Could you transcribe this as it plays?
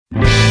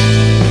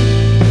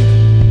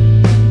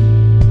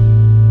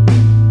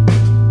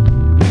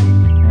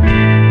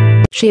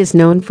She is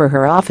known for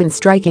her often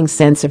striking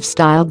sense of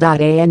style.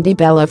 And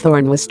Bella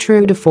Thorne was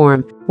true to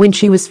form when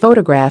she was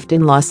photographed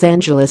in Los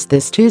Angeles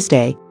this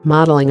Tuesday,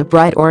 modeling a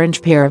bright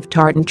orange pair of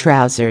tartan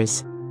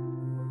trousers.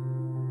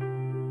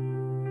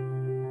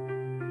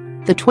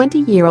 The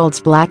 20-year-old's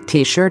black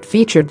t-shirt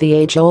featured the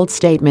age-old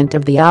statement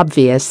of the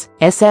obvious,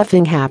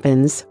 "SFing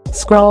happens,"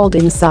 scrawled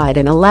inside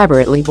an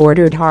elaborately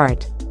bordered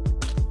heart.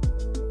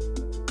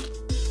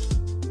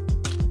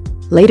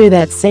 Later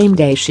that same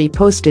day she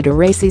posted a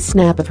racy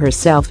snap of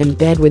herself in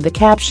bed with the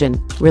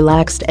caption,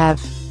 "Relaxed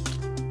F."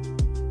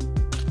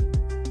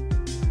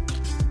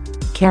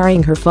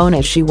 Carrying her phone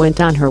as she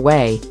went on her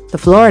way, the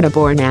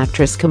Florida-born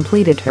actress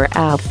completed her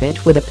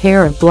outfit with a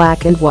pair of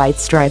black and white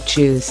striped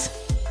shoes.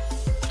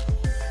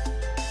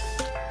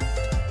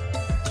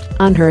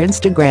 On her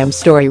Instagram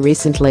story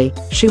recently,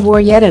 she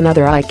wore yet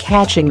another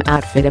eye-catching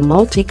outfit, a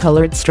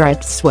multicolored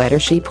striped sweater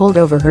she pulled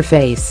over her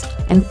face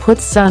and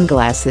put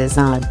sunglasses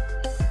on.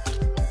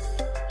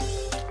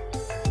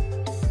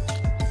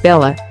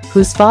 Bella,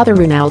 whose father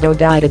Ronaldo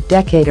died a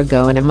decade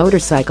ago in a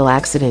motorcycle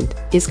accident,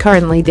 is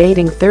currently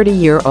dating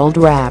 30-year-old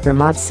rapper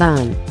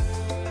Thorne.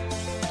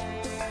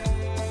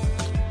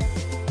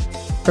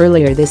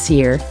 Earlier this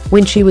year,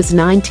 when she was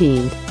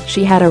 19,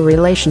 she had a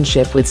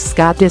relationship with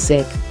Scott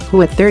Disick,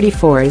 who at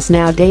 34 is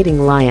now dating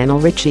Lionel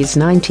Richie's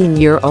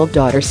 19-year-old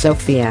daughter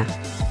Sophia.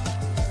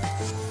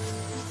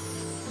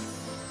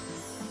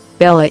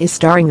 Bella is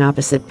starring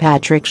opposite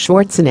Patrick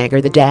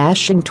Schwarzenegger, the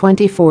dashing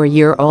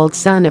 24-year-old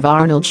son of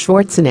Arnold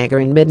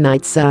Schwarzenegger, in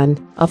Midnight Sun,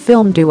 a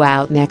film due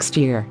out next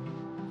year.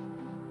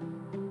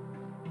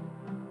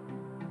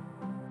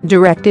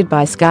 Directed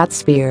by Scott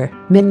Speer,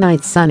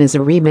 Midnight Sun is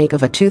a remake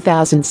of a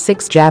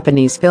 2006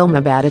 Japanese film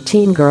about a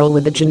teen girl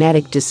with the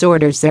genetic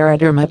disorder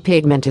xeroderma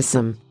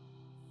pigmentosum.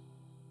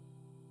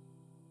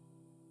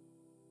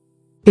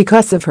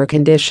 Because of her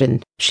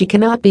condition, she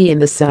cannot be in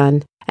the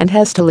sun and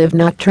has to live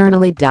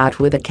nocturnally.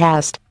 With a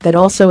cast that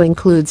also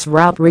includes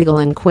Rob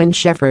Riggle and Quinn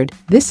Shepard,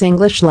 this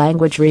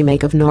English-language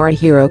remake of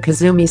Norihiro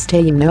Kazumi's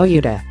Teim no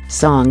Yuta,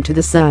 Song to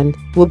the Sun,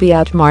 will be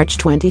out March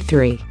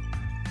 23.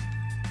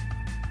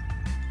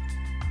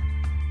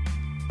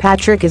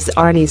 Patrick is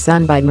Arnie's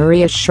son by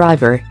Maria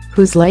Shriver,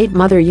 whose late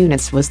mother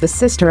Eunice was the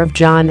sister of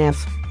John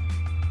F.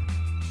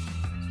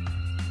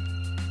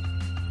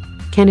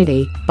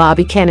 Kennedy,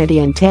 Bobby Kennedy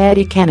and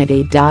Teddy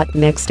Kennedy.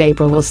 Next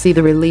April will see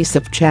the release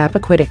of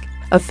Chappaquiddick,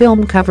 a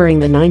film covering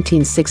the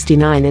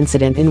 1969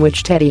 incident in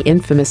which Teddy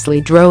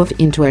infamously drove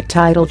into a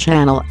tidal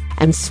channel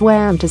and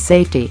swam to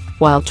safety,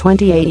 while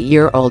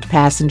 28-year-old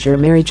passenger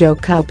Mary Jo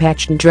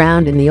Kopechne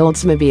drowned in the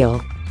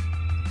Oldsmobile.